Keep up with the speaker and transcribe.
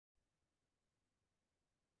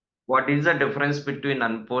What is the difference between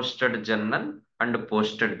unposted journal and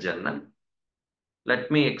posted journal? Let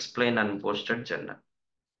me explain unposted journal.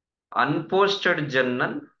 Unposted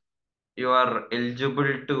journal, you are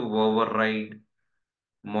eligible to override,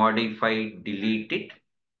 modify, delete it.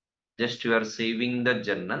 Just you are saving the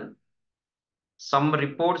journal. Some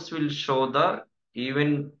reports will show the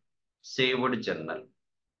even saved journal,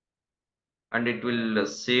 and it will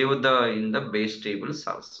save the in the base tables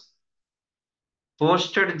also.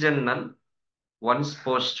 Posted journal, once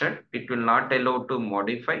posted, it will not allow to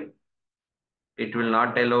modify, it will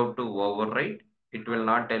not allow to override, it will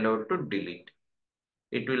not allow to delete.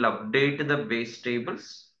 It will update the base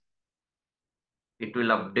tables, it will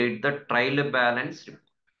update the trial balance report.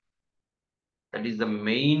 That is the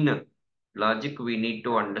main logic we need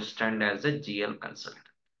to understand as a GL consultant.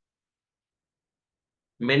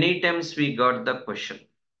 Many times we got the question,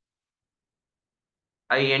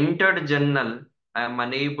 I entered journal, I am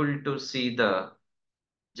unable to see the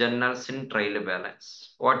journals in trial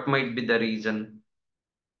balance. What might be the reason?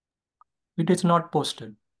 It is not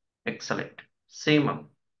posted. Excellent. Same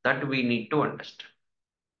that we need to understand.